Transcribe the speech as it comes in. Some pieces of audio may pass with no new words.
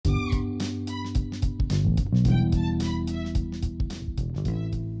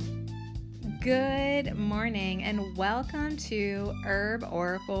Good morning and welcome to Herb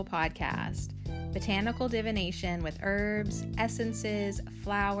Oracle Podcast, botanical divination with herbs, essences,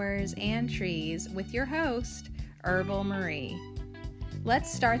 flowers, and trees with your host, Herbal Marie.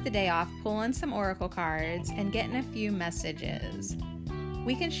 Let's start the day off pulling some oracle cards and getting a few messages.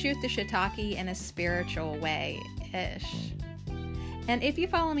 We can shoot the shiitake in a spiritual way-ish. And if you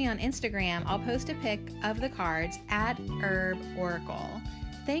follow me on Instagram, I'll post a pic of the cards at Herb Oracle.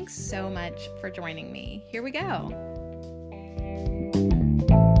 Thanks so much for joining me. Here we go.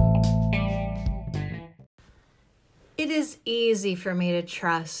 It is easy for me to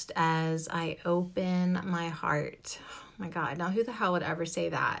trust as I open my heart. Oh my God, now who the hell would ever say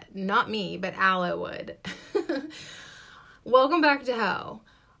that? Not me, but aloe would. Welcome back to Ho.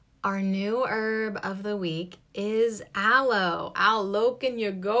 Our new herb of the week is aloe. Aloe can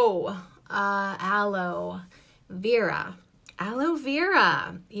you go? Aloe vera. Aloe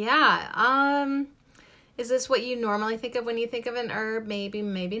vera. Yeah. Is this what you normally think of when you think of an herb? Maybe,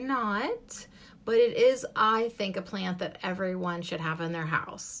 maybe not. But it is, I think, a plant that everyone should have in their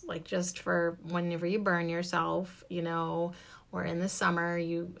house. Like just for whenever you burn yourself, or in the summer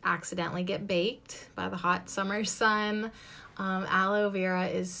you accidentally get baked by the hot summer sun. Aloe vera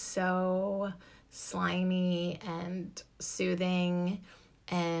is so slimy and soothing,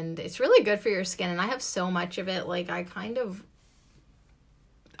 and it's really good for your skin. And I have so much of it, like I kind of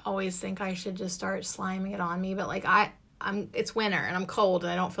always think I should just start sliming it on me, but like it's winter and I'm cold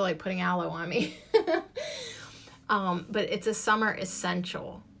and I don't feel like putting aloe on me. But it's a summer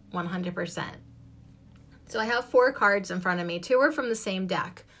essential, 100%. So I have 4 cards in front of me. 2 are from the same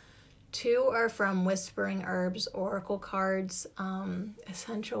deck. 2 are from Whispering Herbs Oracle cards,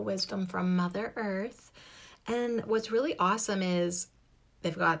 Essential Wisdom from Mother Earth. And what's really awesome is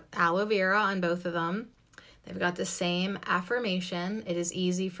they've got aloe vera on both of them. They've got the same affirmation. It is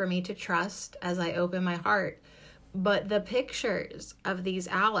easy for me to trust as I open my heart. But the pictures of these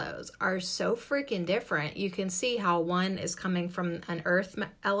aloes are so freaking different. You can see how one is coming from an earth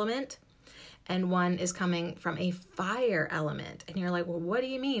element and one is coming from a fire element. And you're like, well, what do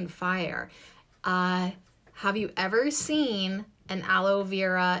you mean fire? Have you ever seen an aloe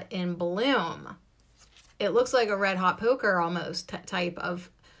vera in bloom? It looks like a red hot poker almost type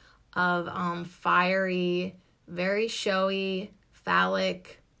of fiery, very showy,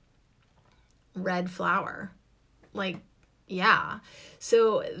 phallic, red flower. Like, yeah.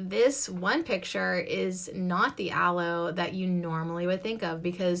 So this one picture is not the aloe that you normally would think of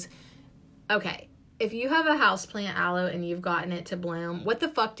because, okay, if you have a houseplant aloe and you've gotten it to bloom, what the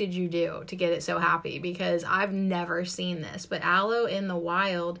fuck did you do to get it so happy? Because I've never seen this, but aloe in the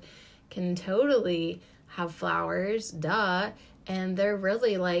wild can totally have flowers, duh. And they're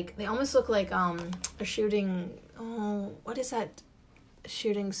really like, they almost look like a shooting, what is that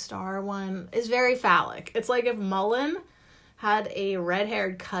shooting star one? It's very phallic. It's like if Mullen had a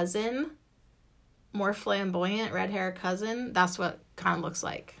red-haired cousin, more flamboyant red-haired cousin, that's what kind of looks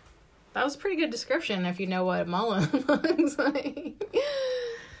like. That was a pretty good description if you know what Mullen looks like.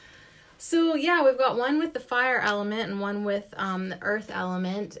 So yeah, we've got one with the fire element and one with the earth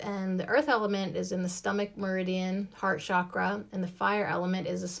element. And the earth element is in the stomach meridian, heart chakra. And the fire element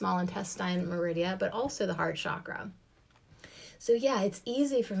is the small intestine meridian, but also the heart chakra. So yeah, it's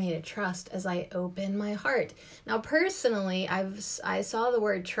easy for me to trust as I open my heart. Now personally, I saw the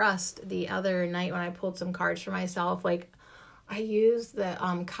word trust the other night when I pulled some cards for myself. Like I used the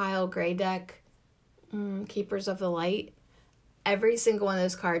Kyle Gray deck, Keepers of the Light. Every single one of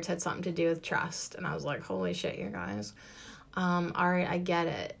those cards had something to do with trust. And I was like, holy shit, you guys. All right, I get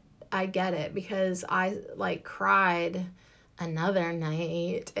it. Because I cried another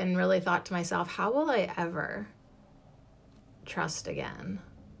night and really thought to myself, how will I ever trust again?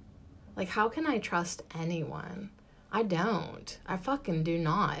 Like, how can I trust anyone? I don't. I fucking do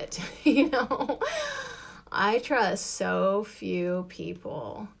not. I trust so few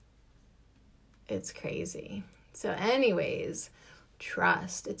people. It's crazy. So anyways,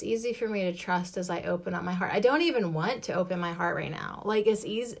 trust. It's easy for me to trust as I open up my heart. I don't even want to open my heart right now. Like it's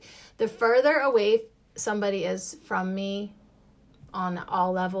easy. The further away somebody is from me on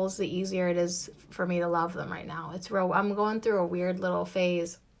all levels, the easier it is for me to love them right now. It's real. I'm going through a weird little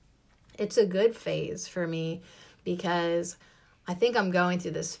phase. It's a good phase for me because I think I'm going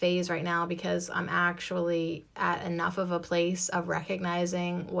through this phase right now because I'm actually at enough of a place of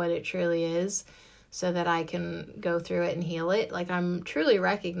recognizing what it truly is so that I can go through it and heal it. Like I'm truly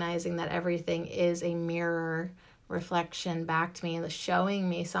recognizing that everything is a mirror reflection back to me and showing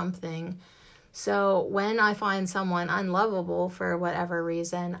me something. So when I find someone unlovable for whatever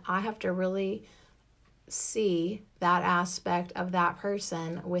reason, I have to really see that aspect of that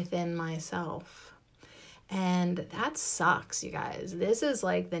person within myself. And that sucks, you guys. This is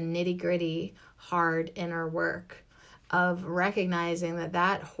like the nitty-gritty, hard inner work of recognizing that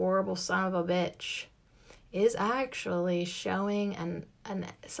that horrible son of a bitch is actually showing an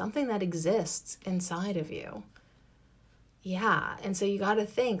something that exists inside of you. Yeah, and so you got to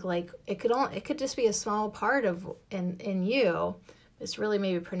think like it could just be a small part of in you. It's really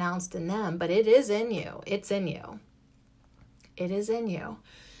maybe pronounced in them, but it is in you. It's in you. It is in you.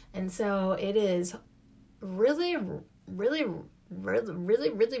 And so it is really, really, really, really,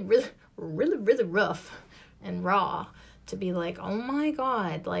 really, really, really, really rough and raw to be like, oh my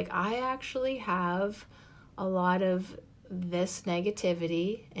God, like I actually have a lot of this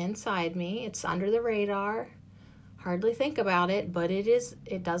negativity inside me. It's under the radar. Hardly think about it, but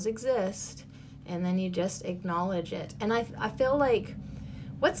it does exist. And then you just acknowledge it. And I feel like,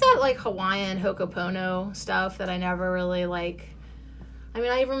 what's that like Hawaiian Ho'oponopono stuff that I never really like? I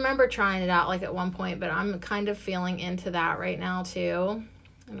mean, I remember trying it out like at one point, but I'm kind of feeling into that right now too,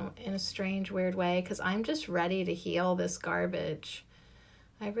 in a strange, weird way, because I'm just ready to heal this garbage.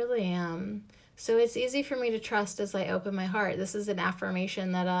 I really am. So it's easy for me to trust as I open my heart. This is an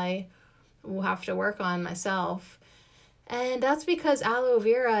affirmation that I will have to work on myself. And that's because aloe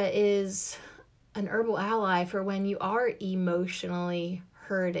vera is an herbal ally for when you are emotionally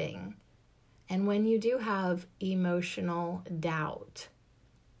hurting and when you do have emotional doubt.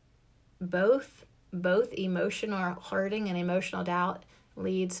 Both emotional hurting and emotional doubt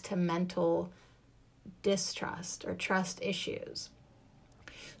leads to mental distrust or trust issues.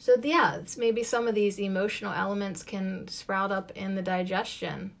 So yeah, it's maybe some of these emotional elements can sprout up in the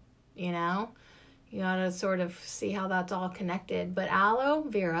digestion, you know? You gotta sort of see how that's all connected. But aloe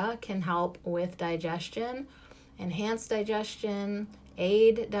vera can help with digestion, enhance digestion,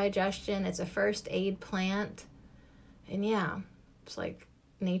 aid digestion. It's a first aid plant. And yeah, it's like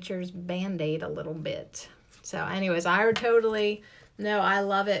nature's Band-Aid a little bit. So anyways, I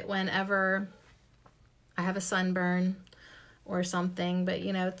love it whenever I have a sunburn or something. But,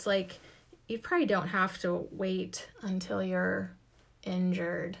 it's like you probably don't have to wait until you're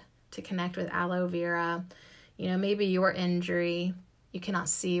injured to connect with aloe vera. Maybe your injury you cannot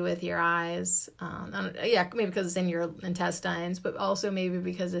see with your eyes. Maybe because it's in your intestines, but also maybe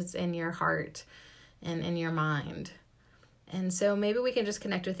because it's in your heart and in your mind. And so maybe we can just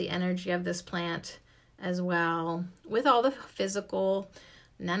connect with the energy of this plant as well, with all the physical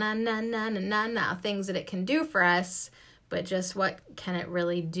things that it can do for us, but just what can it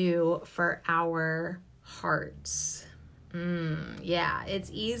really do for our hearts? Yeah, it's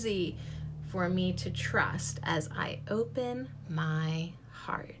easy for me to trust as I open my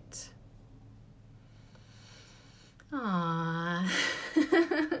heart. Aww.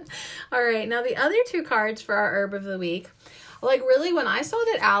 All right, now the other two cards for our herb of the week. Like, really, when I saw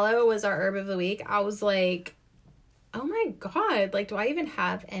that aloe was our herb of the week, I was like, oh my God, like, do I even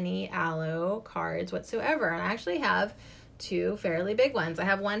have any aloe cards whatsoever? And I actually have two fairly big ones. I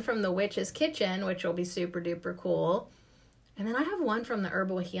have one from the Witch's Kitchen, which will be super duper cool. And then I have one from the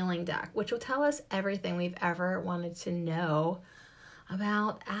Herbal Healing deck, which will tell us everything we've ever wanted to know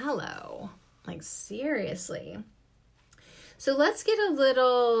about aloe. Like, seriously. So let's get a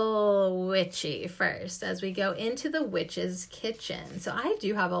little witchy first as we go into the Witch's Kitchen. So I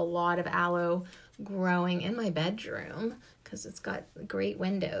do have a lot of aloe growing in my bedroom because it's got great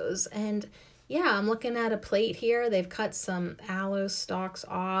windows. And yeah, I'm looking at a plate here. They've cut some aloe stalks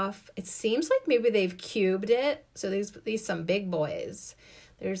off. It seems like maybe they've cubed it. So these some big boys.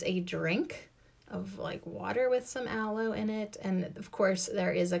 There's a drink of like water with some aloe in it. And of course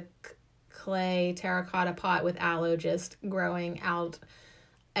there is a clay terracotta pot with aloe just growing out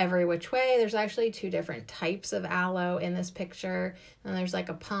every which way. There's actually two different types of aloe in this picture. And there's like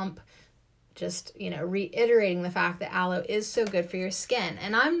a pump just, reiterating the fact that aloe is so good for your skin.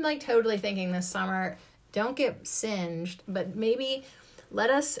 And I'm like totally thinking this summer, don't get singed, but maybe let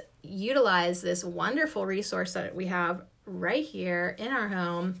us utilize this wonderful resource that we have right here in our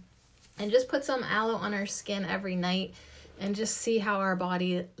home and just put some aloe on our skin every night and just see how our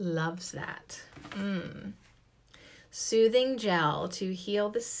body loves that. Soothing gel to heal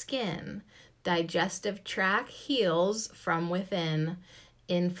the skin. Digestive tract heals from within.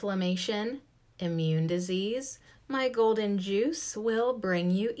 Inflammation, immune disease. My golden juice will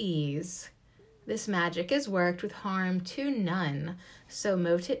bring you ease. This magic is worked with harm to none. So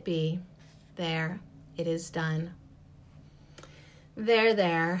mote it be. There, it is done.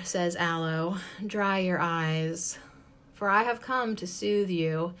 There, says aloe. Dry your eyes. For I have come to soothe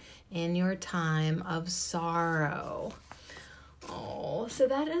you in your time of sorrow. Oh, so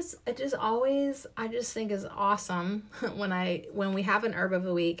that is, it just always, I just think is awesome when we have an herb of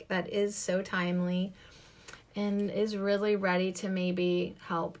the week that is so timely and is really ready to maybe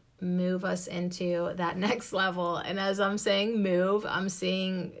help move us into that next level. And as I'm saying move, I'm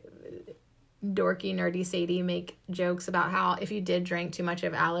seeing dorky, nerdy Sadie make jokes about how if you did drink too much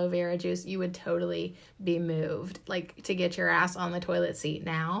of aloe vera juice, you would totally be moved, like to get your ass on the toilet seat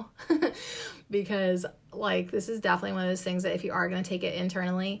now. Because like this is definitely one of those things that if you are going to take it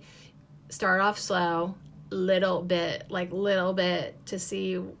internally, start off slow, little bit to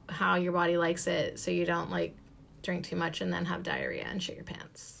see how your body likes it, so you don't like drink too much and then have diarrhea and shit your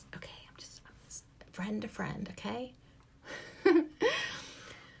pants. Okay, I'm just friend to friend, okay?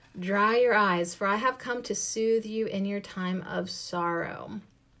 Dry your eyes, for I have come to soothe you in your time of sorrow.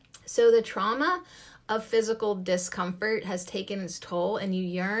 So the trauma of physical discomfort has taken its toll, and you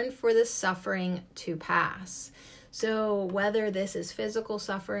yearn for the suffering to pass. So whether this is physical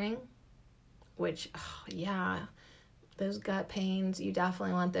suffering, which, those gut pains, you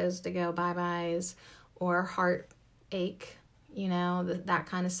definitely want those to go bye-byes, or heartache, that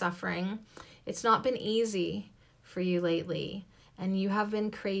kind of suffering. It's not been easy for you lately, and you have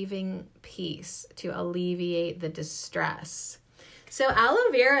been craving peace to alleviate the distress. So aloe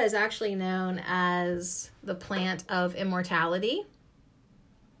vera is actually known as the plant of immortality,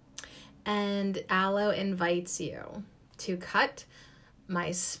 and aloe invites you to cut my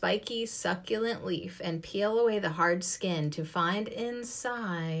spiky, succulent leaf and peel away the hard skin to find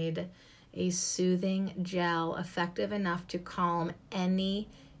inside a soothing gel effective enough to calm any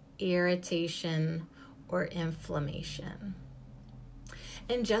irritation or inflammation.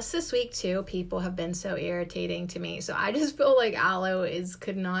 And just this week too, people have been so irritating to me. So I just feel like aloe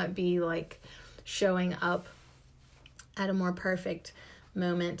could not be like showing up at a more perfect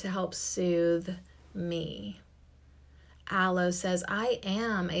moment to help soothe me. Aloe says, I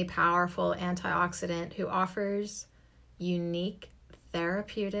am a powerful antioxidant who offers unique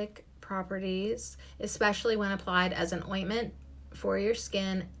therapeutic properties, especially when applied as an ointment for your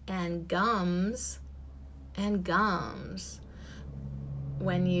skin and gums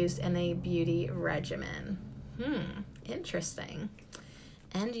when used in a beauty regimen. Interesting.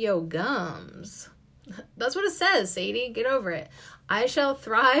 And your gums. That's what it says, Sadie. Get over it. I shall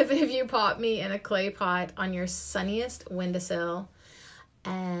thrive if you pop me in a clay pot on your sunniest windowsill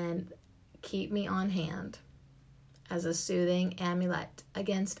and keep me on hand as a soothing amulet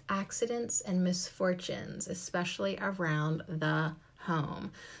against accidents and misfortunes, especially around the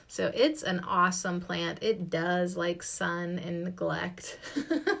home. So it's an awesome plant. It does like sun and neglect.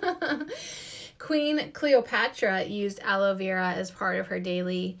 Queen Cleopatra used aloe vera as part of her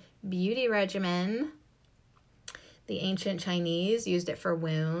daily beauty regimen. The ancient Chinese used it for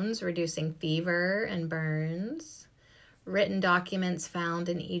wounds, reducing fever and burns. Written documents found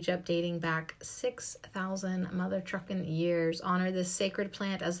in Egypt dating back 6,000 mother truckin' years honor this sacred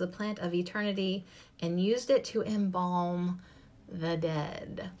plant as the plant of eternity and used it to embalm the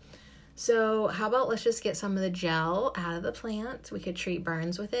dead. So how about let's just get some of the gel out of the plant. We could treat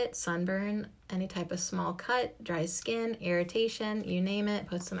burns with it, sunburn, any type of small cut, dry skin, irritation, you name it.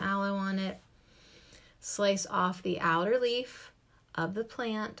 Put some aloe on it. Slice off the outer leaf of the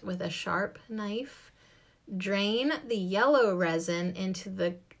plant with a sharp knife. Drain the yellow resin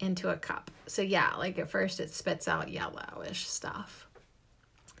into a cup. So yeah, like at first it spits out yellowish stuff.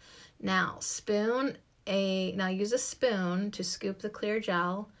 Now use a spoon to scoop the clear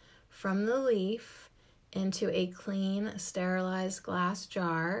gel from the leaf into a clean, sterilized glass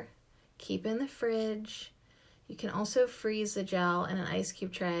jar. Keep in the fridge. You can also freeze the gel in an ice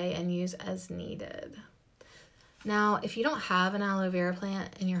cube tray and use as needed. Now, if you don't have an aloe vera plant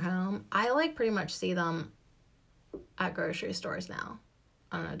in your home, I pretty much see them at grocery stores now.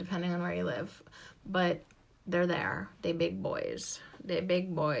 I don't know, depending on where you live, but they're there. They big boys.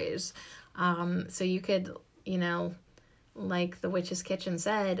 So you could, like the Witch's Kitchen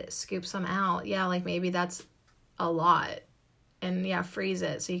said, scoop some out. Yeah, like maybe that's a lot. And yeah, freeze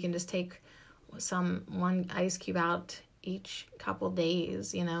it. So you can just take one ice cube out each couple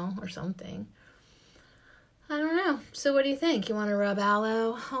days, or something. I don't know. So what do you think? You want to rub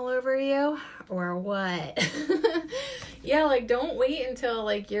aloe all over you or what? Yeah, don't wait until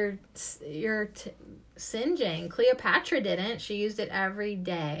you're singeing. Cleopatra didn't. She used it every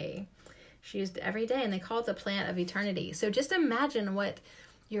day. And they call it the plant of eternity. So just imagine what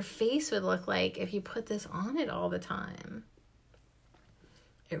your face would look like if you put this on it all the time.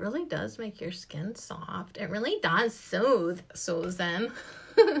 It really does make your skin soft. It really does soothe, Susan.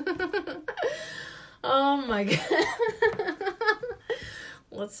 Oh my God.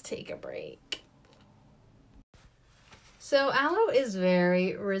 Let's take a break. So aloe is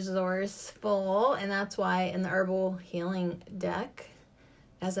very resourceful, and that's why in the herbal healing deck,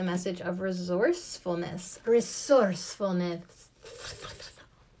 as a message of resourcefulness.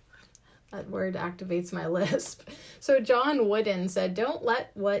 That word activates my lisp. So John Wooden said, don't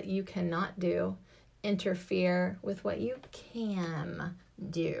let what you cannot do interfere with what you can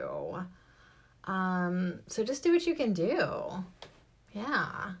do. So just do what you can do.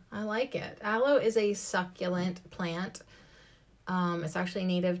 Yeah, I like it. Aloe is a succulent plant. It's actually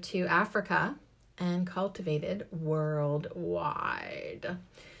native to Africa and cultivated worldwide.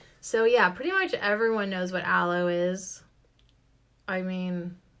 So yeah, pretty much everyone knows what aloe is. I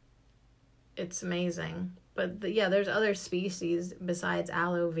mean, it's amazing. But there's other species besides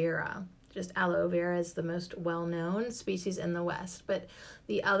aloe vera. Just aloe vera is the most well-known species in the West. But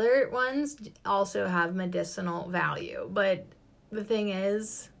the other ones also have medicinal value. But the thing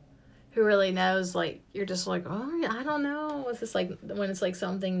is, who really knows? Like, you're just like, oh, I don't know. It's just like when it's like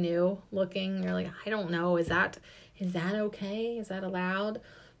something new looking, you're like, I don't know. Is that okay? Is that allowed?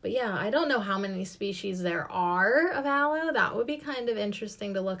 But yeah, I don't know how many species there are of aloe. That would be kind of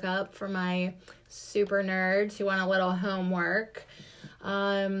interesting to look up for my super nerds who want a little homework.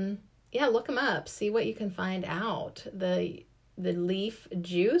 Yeah, look them up. See what you can find out. The leaf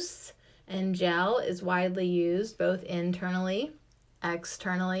juice and gel is widely used both internally,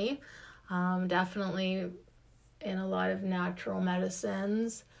 externally. Definitely in a lot of natural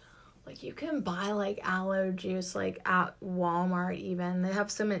medicines. Like, you can buy like aloe juice like at Walmart even. They have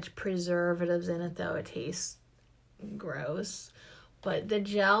so much preservatives in it though, it tastes gross. But the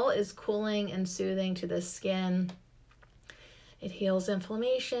gel is cooling and soothing to the skin. It heals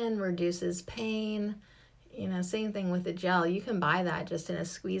inflammation, reduces pain. You know, same thing with the gel. You can buy that just in a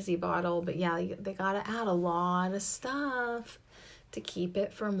squeezy bottle. But yeah, they got to add a lot of stuff to keep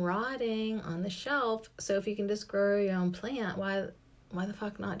it from rotting on the shelf. So if you can just grow your own plant, why the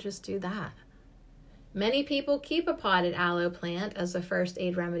fuck not just do that? Many people keep a potted aloe plant as a first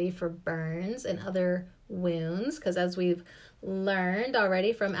aid remedy for burns and other wounds, because as we've learned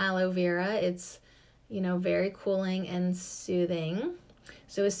already from aloe vera, it's, very cooling and soothing.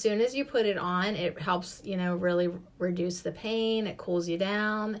 So as soon as you put it on, it helps, really reduce the pain. It cools you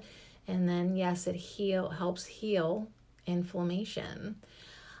down. And then, yes, it helps heal inflammation.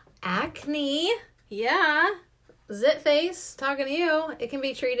 Acne, yeah. Zit face, talking to you. It can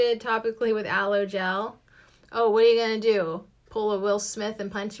be treated topically with aloe gel. Oh, what are you going to do? Pull a Will Smith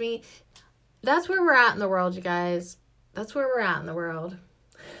and punch me? That's where we're at in the world, you guys. That's where we're at in the world.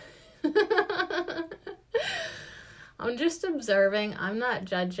 I'm just observing. I'm not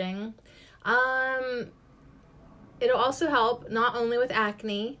judging. It'll also help not only with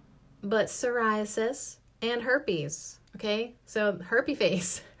acne, but psoriasis and herpes. Okay? So herpy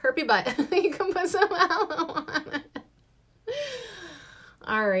face, herpy butt. You can put some aloe on it.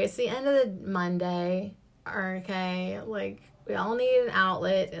 All right, it's the end of the Monday. Okay, like, we all need an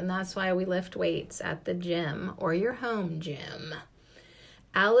outlet, and that's why we lift weights at the gym or your home gym.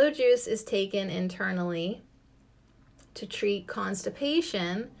 Aloe juice is taken internally to treat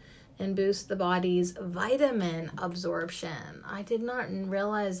constipation and boost the body's vitamin absorption. I did not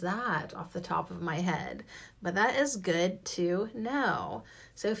realize that off the top of my head, but that is good to know.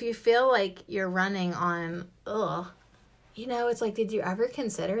 So if you feel like you're running on, it's like, did you ever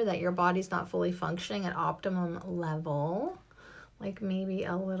consider that your body's not fully functioning at optimum level? Like, maybe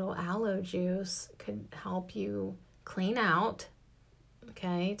a little aloe juice could help you clean out.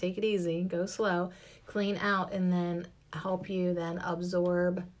 Okay, take it easy, go slow, clean out, and then help you then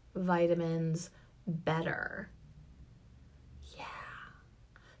absorb vitamins better. Yeah.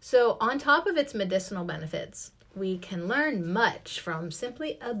 So on top of its medicinal benefits, we can learn much from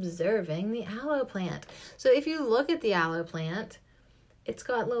simply observing the aloe plant. So if you look at the aloe plant, it's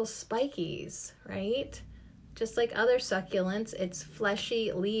got little spikies, right? Just like other succulents, its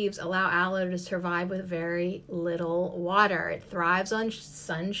fleshy leaves allow aloe to survive with very little water. It thrives on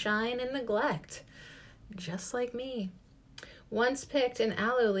sunshine and neglect, just like me. Once picked, an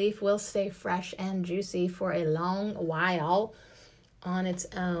aloe leaf will stay fresh and juicy for a long while on its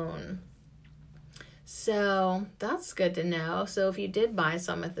own. So that's good to know. So if you did buy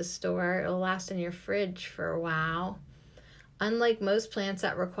some at the store, it'll last in your fridge for a while. Unlike most plants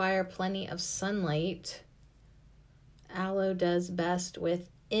that require plenty of sunlight, aloe does best with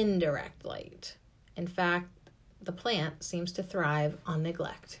indirect light. In fact, the plant seems to thrive on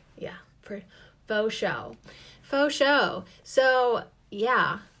neglect. Yeah, for faux show. Faux show. So,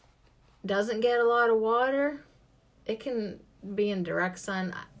 yeah, doesn't get a lot of water. It can be in direct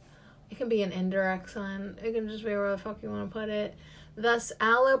sun. It can be in indirect sun. It can just be where the fuck you want to put it. Thus,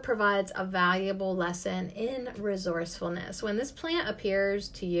 aloe provides a valuable lesson in resourcefulness. When this plant appears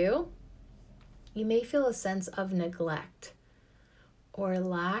to you, you may feel a sense of neglect or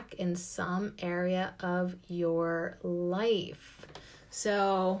lack in some area of your life.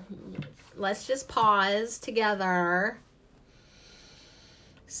 So let's just pause together,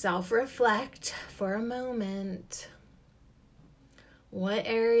 self-reflect for a moment. What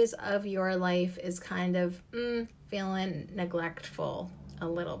areas of your life is kind of feeling neglectful a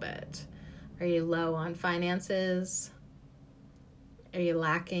little bit? Are you low on finances? Are you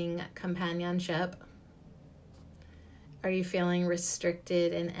lacking companionship? Are you feeling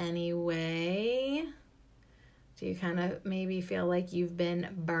restricted in any way? Do you kind of maybe feel like you've been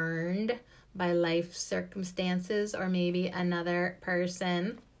burned by life circumstances or maybe another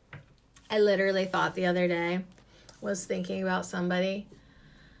person? I literally thought the other day, was thinking about somebody,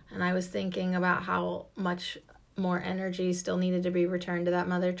 and I was thinking about how much more energy still needed to be returned to that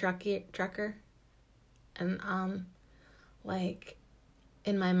mother trucker. And like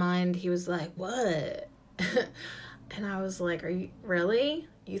in my mind he was like, what? And I was like, are you really?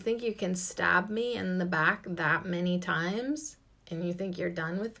 You think you can stab me in the back that many times and you think you're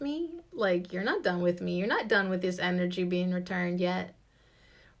done with me? Like, you're not done with me. You're not done with this energy being returned yet.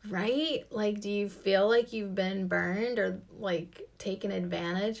 Right? Like, do you feel like you've been burned or like taken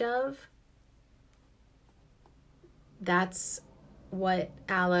advantage of? That's what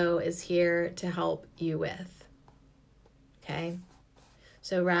aloe is here to help you with. Okay?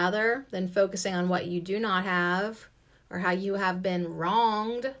 So rather than focusing on what you do not have or how you have been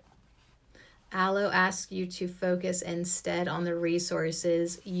wronged, aloe asks you to focus instead on the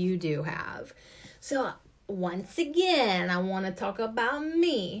resources you do have. So once again, I want to talk about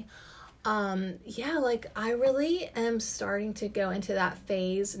me. Like I really am starting to go into that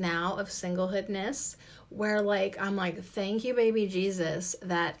phase now of singlehoodness where like, I'm like, thank you, baby Jesus,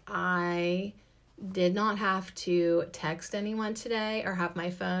 that I did not have to text anyone today or have my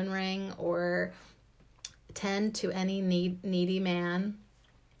phone ring or tend to any needy man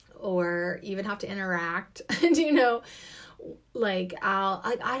or even have to interact. And like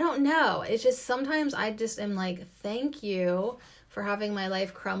I don't know. It's just sometimes I just am like, thank you for having my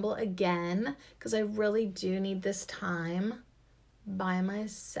life crumble again, because I really do need this time by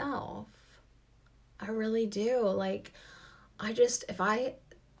myself. I really do. Like, I just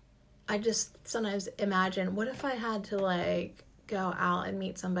sometimes imagine, what if I had to like go out and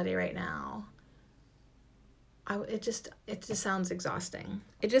meet somebody right now? It just sounds exhausting.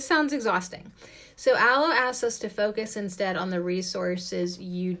 It just sounds exhausting. So aloe asks us to focus instead on the resources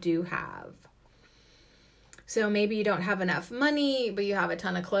you do have. So maybe you don't have enough money, but you have a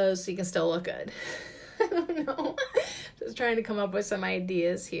ton of clothes so you can still look good. I don't know. Just trying to come up with some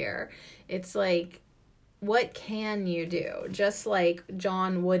ideas here. It's like, what can you do? Just like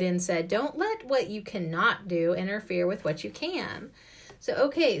John Wooden said, don't let what you cannot do interfere with what you can. So,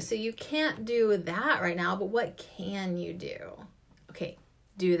 okay, so you can't do that right now, but what can you do? Okay,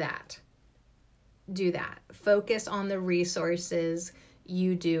 do that. Do that. Focus on the resources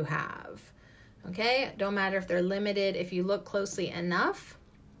you do have. Okay? Don't matter if they're limited. If you look closely enough,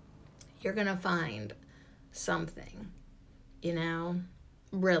 you're going to find something,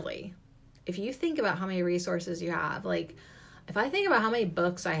 really. If you think about how many resources you have, like if I think about how many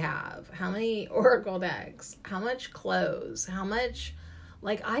books I have, how many Oracle decks, how much clothes, how much,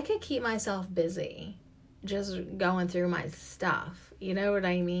 like I could keep myself busy just going through my stuff. You know what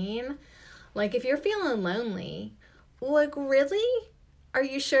I mean? Like if you're feeling lonely, like really? Are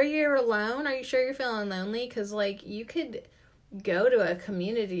you sure you're alone? Are you sure you're feeling lonely? Because like you could go to a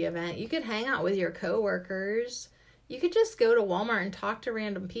community event. You could hang out with your coworkers. You could just go to Walmart and talk to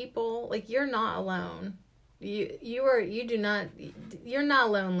random people. Like you're not alone. You're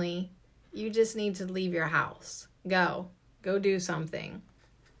not lonely. You just need to leave your house. Go do something.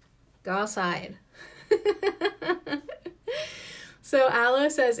 Go outside. So aloe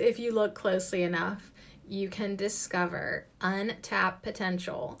says if you look closely enough, you can discover untapped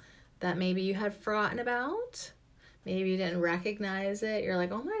potential that maybe you had forgotten about. Maybe you didn't recognize it. You're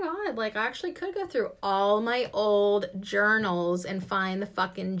like, oh my God, like I actually could go through all my old journals and find the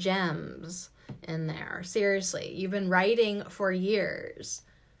fucking gems in there. Seriously, you've been writing for years.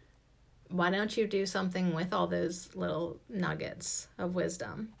 Why don't you do something with all those little nuggets of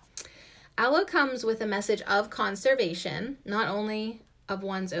wisdom? Aloe comes with a message of conservation, not only of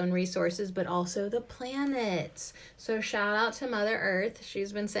one's own resources, but also the planet. So shout out to Mother Earth.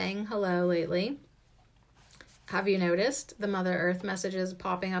 She's been saying hello lately. Have you noticed the Mother Earth messages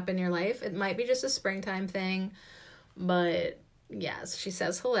popping up in your life? It might be just a springtime thing, but yes, she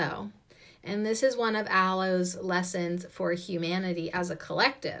says hello. And this is one of Aloe's lessons for humanity as a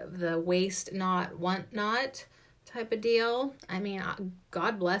collective, the waste not, want not type of deal. I mean,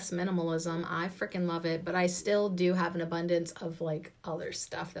 God bless minimalism. I freaking love it, but I still do have an abundance of like other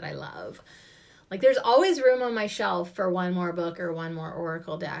stuff that I love. Like there's always room on my shelf for one more book or one more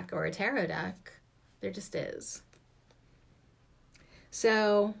oracle deck or a tarot deck. There just is.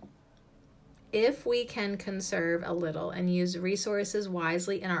 So if we can conserve a little and use resources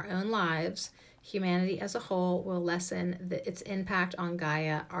wisely in our own lives, humanity as a whole will lessen its impact on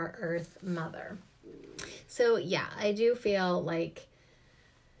Gaia, our Earth Mother. So yeah, I do feel like,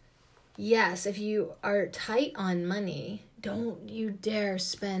 yes, if you are tight on money, don't you dare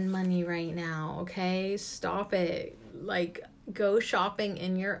spend money right now, okay? Stop it. Like, go shopping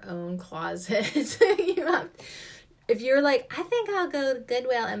in your own closet. If you're like, I think I'll go to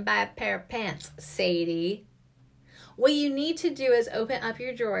Goodwill and buy a pair of pants, Sadie, what you need to do is open up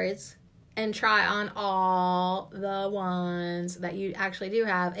your drawers and try on all the ones that you actually do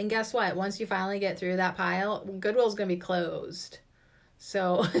have. And guess what? Once you finally get through that pile, Goodwill's going to be closed.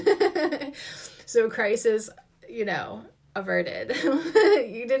 So, so crisis, averted.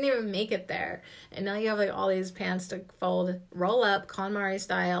 You didn't even make it there. And now you have like all these pants to fold, roll up, KonMari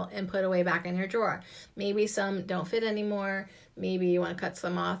style, and put away back in your drawer. Maybe some don't fit anymore. Maybe you want to cut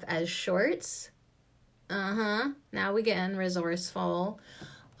some off as shorts. Now we getting resourceful.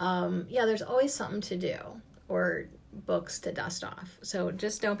 There's always something to do or books to dust off. So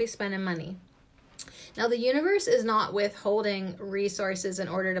just don't be spending money. Now the universe is not withholding resources in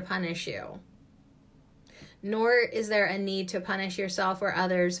order to punish you. Nor is there a need to punish yourself or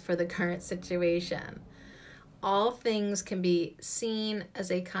others for the current situation. All things can be seen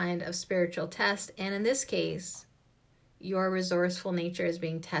as a kind of spiritual test, and in this case, your resourceful nature is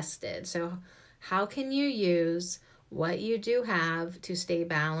being tested. So how can you use what you do have to stay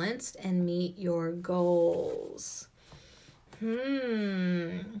balanced and meet your goals?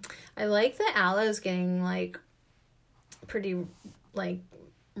 I like that Aloe's getting like pretty like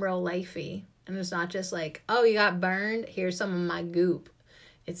real lifey. And it's not just like, oh, you got burned, here's some of my goop.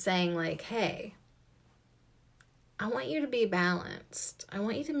 It's saying like, hey, I want you to be balanced. I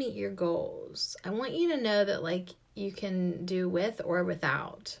want you to meet your goals. I want you to know that like you can do with or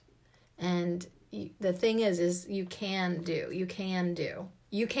without. And the thing is you can do.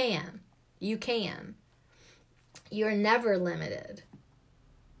 You're never limited.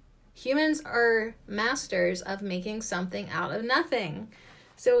 Humans are masters of making something out of nothing.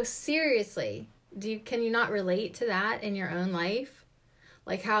 So seriously, can you not relate to that in your own life?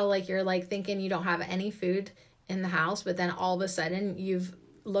 Like how like you're like thinking you don't have any food in the house, but then all of a sudden you've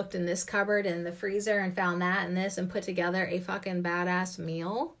looked in this cupboard and the freezer and found that and this and put together a fucking badass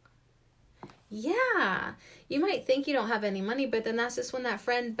meal? Yeah, you might think you don't have any money, but then that's just when that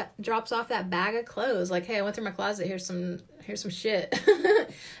friend drops off that bag of clothes. Like, hey, I went through my closet. Here's some shit.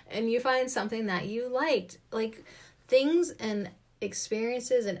 And you find something that you liked. Like things and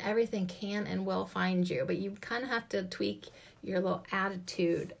experiences and everything can and will find you, but you kind of have to tweak your little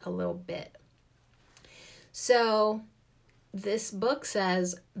attitude a little bit. So this book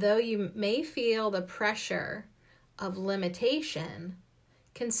says, though you may feel the pressure of limitation,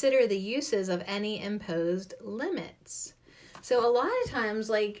 consider the uses of any imposed limits. So a lot of times,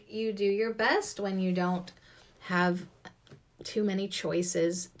 like, you do your best when you don't have too many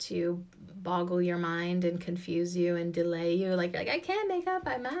choices to boggle your mind and confuse you and delay you. Like I can't make up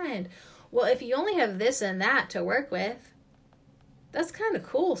my mind. Well, if you only have this and that to work with, that's kind of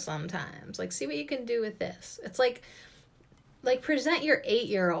cool sometimes. Like, see what you can do with this. It's like present your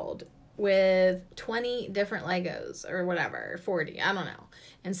 8-year-old with 20 different Legos or whatever, 40, I don't know,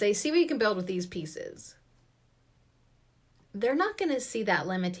 and say, see what you can build with these pieces. They're not going to see that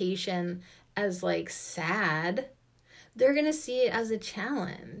limitation as like sad. They're going to see it as a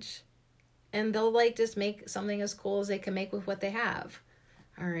challenge. And they'll like just make something as cool as they can make with what they have.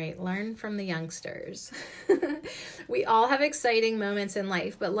 All right, learn from the youngsters. We all have exciting moments in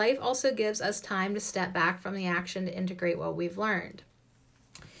life, but life also gives us time to step back from the action to integrate what we've learned.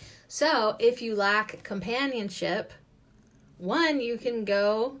 So if you lack companionship, one, you can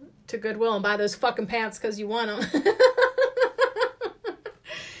go to Goodwill and buy those fucking pants because you want them.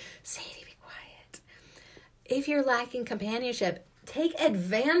 Sadie, be quiet. If you're lacking companionship, take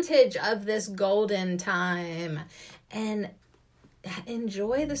advantage of this golden time and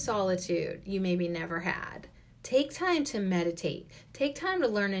enjoy the solitude you maybe never had. Take time to meditate. Take time to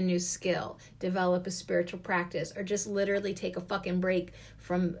learn a new skill, develop a spiritual practice, or just literally take a fucking break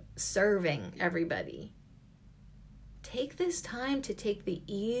from serving everybody. Take this time to take the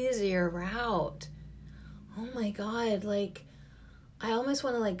easier route. Oh my God, like, I almost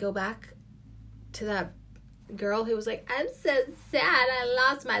want to like go back to that girl who was like, I'm so sad, I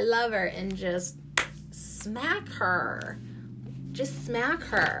lost my lover, and just smack her. Just smack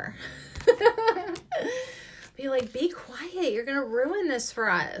her. Be like, be quiet, you're gonna ruin this for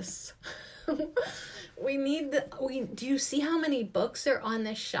us. Do you see how many books are on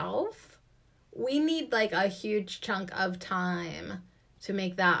the shelf? We need like a huge chunk of time to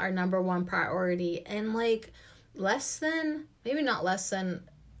make that our number one priority. And like maybe not less than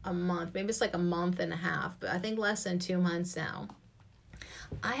a month, maybe it's like a month and a half, but I think less than 2 months now,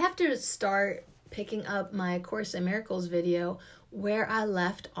 I have to start picking up my Course in Miracles video where I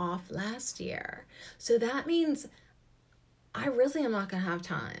left off last year. So that means I really am not going to have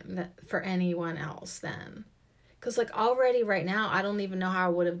time for anyone else then. Because like already right now, I don't even know how I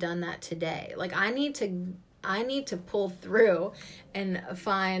would have done that today. Like I need to pull through and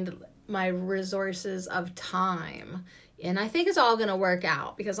find my resources of time. And I think it's all going to work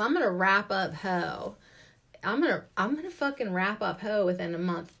out because I'm going to wrap up Ho. I'm going to fucking wrap up Ho within a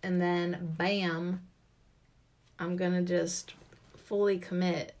month. And then bam, I'm going to just fully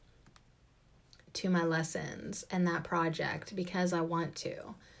commit to my lessons and that project because I want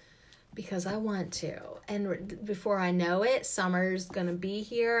to. And before I know it, summer's going to be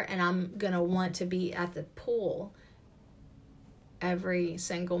here and I'm going to want to be at the pool every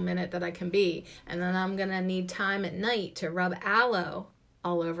single minute that I can be. And then I'm going to need time at night to rub aloe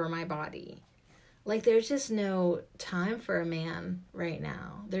all over my body. Like there's just no time for a man right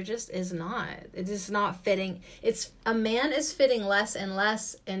now. There just is not. It is not fitting. A man is fitting less and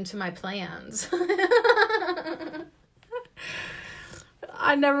less into my plans.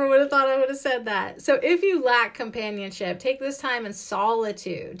 I never would have thought I would have said that. So if you lack companionship, take this time in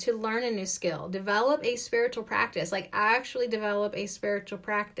solitude to learn a new skill. Develop a spiritual practice. Like actually develop a spiritual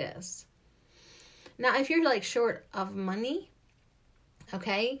practice. Now, if you're like short of money,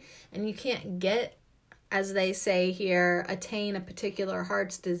 okay, and you can't get, as they say here, attain a particular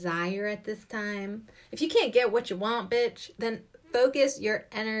heart's desire at this time. If you can't get what you want, bitch, then focus your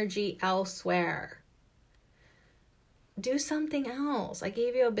energy elsewhere. Do something else. I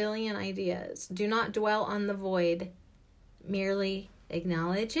gave you a billion ideas. Do not dwell on the void. Merely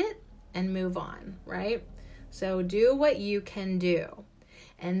acknowledge it and move on, right? So do what you can do.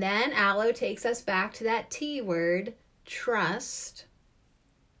 And then Aloe takes us back to that T word, trust.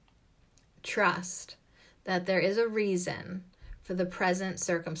 Trust that there is a reason for the present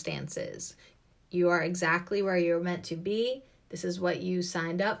circumstances. You are exactly where you're meant to be. This is what you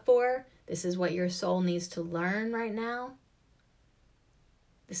signed up for. This is what your soul needs to learn right now.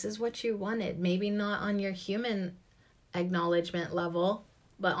 This is what you wanted. Maybe not on your human acknowledgement level,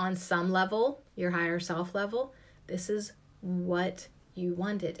 but on some level, your higher self level, this is what you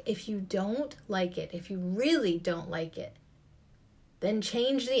wanted. If you don't like it, if you really don't like it, then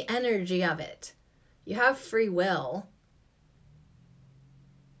change the energy of it. You have free will.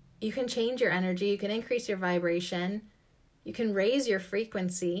 You can change your energy. You can increase your vibration. You can raise your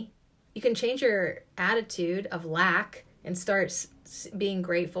frequency. You can change your attitude of lack and start being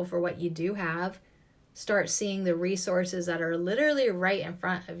grateful for what you do have. Start seeing the resources that are literally right in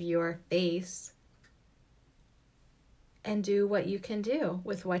front of your face. And do what you can do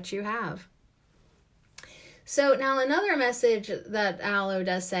with what you have. So now another message that Aloe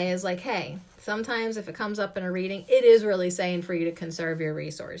does say is like, hey, sometimes if it comes up in a reading, it is really saying for you to conserve your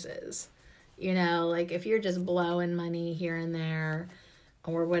resources. You know, like if you're just blowing money here and there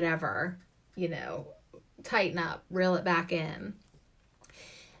or whatever, you know, tighten up, reel it back in.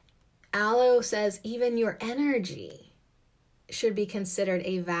 Aloe says even your energy should be considered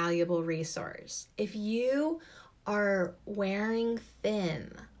a valuable resource. If you are wearing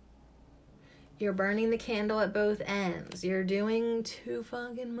thin, you're burning the candle at both ends, you're doing too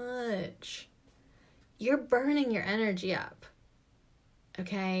fucking much, you're burning your energy up.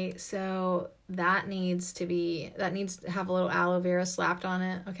 Okay, so that needs to have a little aloe vera slapped on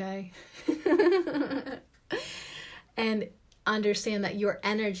it, okay? And understand that your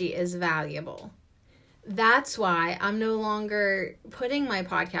energy is valuable. That's why I'm no longer putting my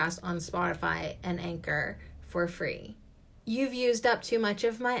podcast on Spotify and Anchor for free. You've used up too much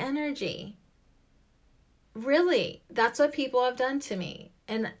of my energy. Really, that's what people have done to me.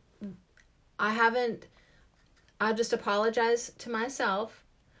 And I just apologize to myself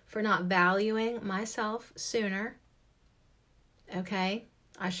for not valuing myself sooner. Okay?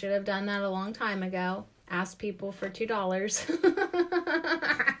 I should have done that a long time ago. Asked people for $2.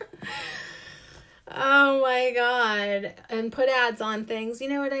 Oh my God. And put ads on things. You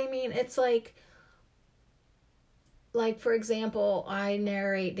know what I mean? It's like for example, I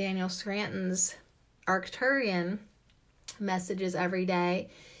narrate Daniel Scranton's Arcturian messages every day.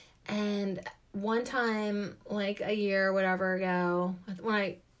 And one time, like a year or whatever ago,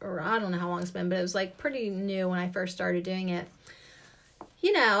 or I don't know how long it's been, but it was like pretty new when I first started doing it.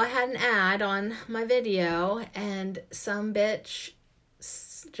 You know, I had an ad on my video and some bitch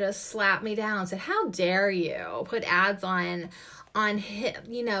just slapped me down and said, how dare you put ads on him?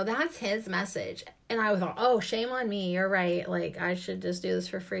 You know, that's his message. And I thought, oh, shame on me. You're right. Like, I should just do this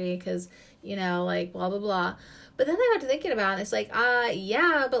for free because, you know, like, blah, blah, blah. But then I got to thinking about it. It's like,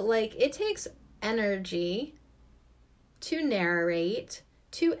 yeah, but like, it takes energy to narrate,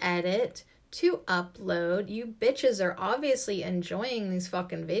 to edit, to upload. You bitches are obviously enjoying these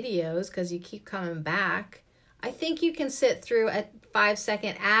fucking videos because you keep coming back. I think you can sit through a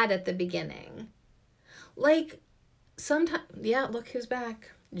 5-second ad at the beginning. Like, sometimes, yeah, look who's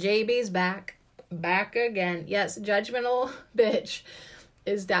back. JB's back. Back again. Yes, judgmental bitch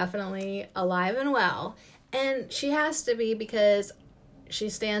is definitely alive and well. And she has to be because she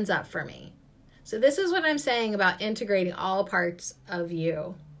stands up for me. So this is what I'm saying about integrating all parts of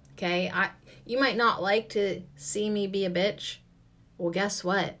you. Okay? You might not like to see me be a bitch. Well, guess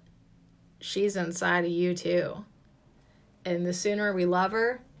what? She's inside of you too. And the sooner we love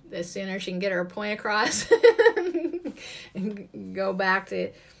her, the sooner she can get her point across and go back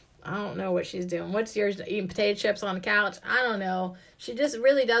to, I don't know what she's doing. What's yours? Eating potato chips on the couch? I don't know. She just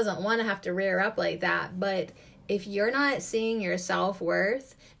really doesn't want to have to rear up like that. But if you're not seeing your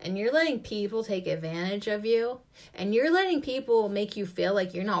self-worth and you're letting people take advantage of you and you're letting people make you feel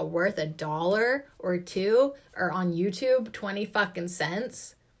like you're not worth $1 or $2 or on YouTube 20 fucking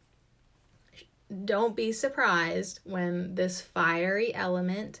cents, don't be surprised when this fiery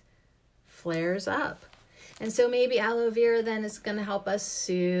element flares up. And so maybe aloe vera then is going to help us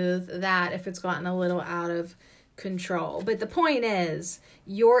soothe that if it's gotten a little out of control. But the point is,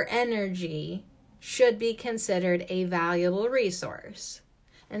 your energy should be considered a valuable resource.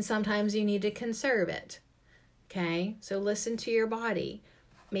 And sometimes you need to conserve it. Okay? So listen to your body.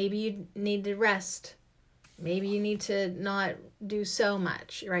 Maybe you need to rest. Maybe you need to not do so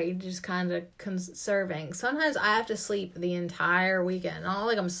much, right? You're just kind of conserving. Sometimes I have to sleep the entire weekend. Not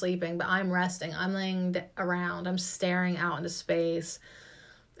like I'm sleeping, but I'm resting. I'm laying around. I'm staring out into space.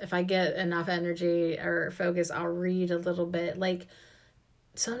 If I get enough energy or focus, I'll read a little bit. Like,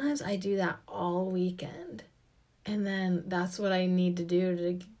 sometimes I do that all weekend. And then that's what I need to do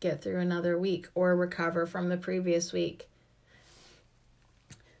to get through another week or recover from the previous week.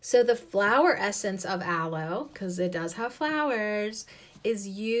 So the flower essence of aloe, because it does have flowers, is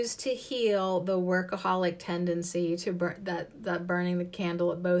used to heal the workaholic tendency to that burning the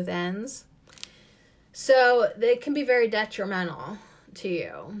candle at both ends. So it can be very detrimental to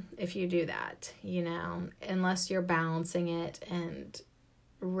you if you do that, you know, unless you're balancing it and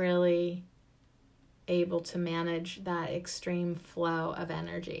really able to manage that extreme flow of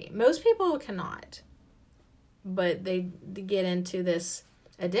energy. Most people cannot, but they get into this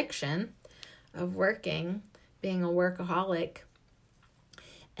addiction of working, being a workaholic.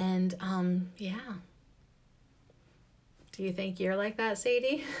 And yeah. Do you think you're like that,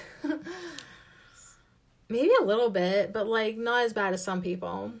 Sadie? Maybe a little bit, but like not as bad as some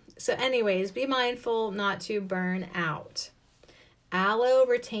people. So anyways, be mindful not to burn out. Aloe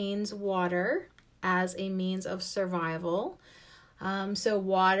retains water as a means of survival. So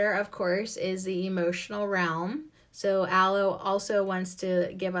water, of course, is the emotional realm. So aloe also wants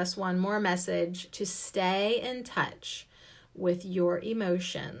to give us one more message to stay in touch with your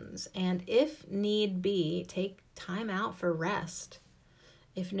emotions. And if need be, take time out for rest.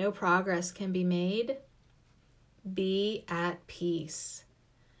 If no progress can be made, be at peace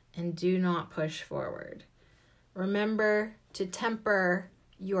and do not push forward. Remember to temper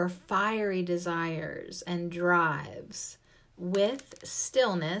your fiery desires and drives with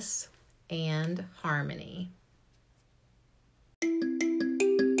stillness and harmony.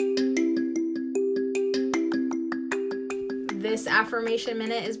 This affirmation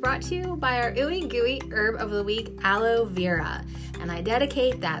minute is brought to you by our ooey gooey herb of the week, aloe vera, and I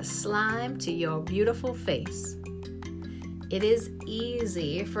dedicate that slime to your beautiful face. It is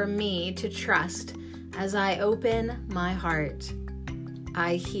easy for me to trust as I open my heart.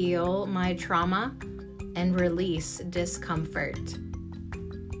 I heal my trauma and release discomfort.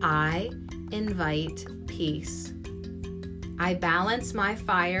 I invite peace. I balance my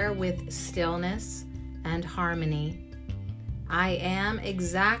fire with stillness and harmony. I am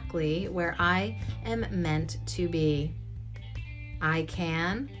exactly where I am meant to be. I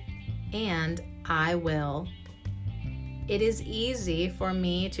can and I will. It is easy for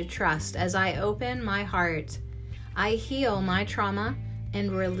me to trust as I open my heart. I heal my trauma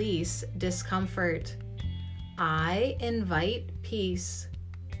and release discomfort. I invite peace.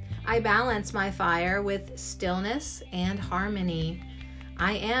 I balance my fire with stillness and harmony.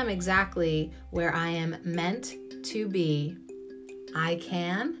 I am exactly where I am meant to be. I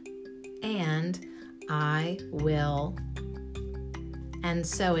can and I will. And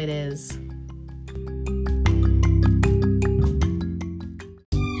so it is.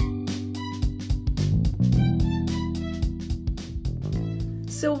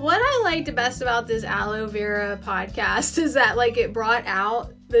 So what I liked best about this aloe vera podcast is that like it brought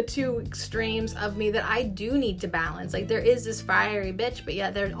out the two extremes of me that I do need to balance. Like there is this fiery bitch, but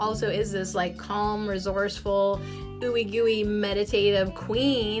yet there also is this like calm, resourceful, ooey gooey, meditative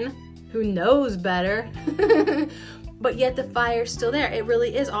queen who knows better. But yet the fire's still there. It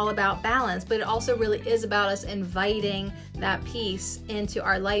really is all about balance, but it also really is about us inviting that peace into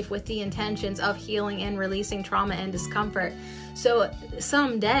our life with the intentions of healing and releasing trauma and discomfort. So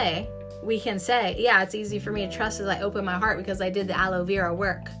someday we can say, yeah, it's easy for me to trust as I open my heart because I did the aloe vera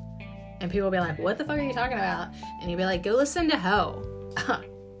work. And people will be like, what the fuck are you talking about? And you'll be like, go listen to Ho.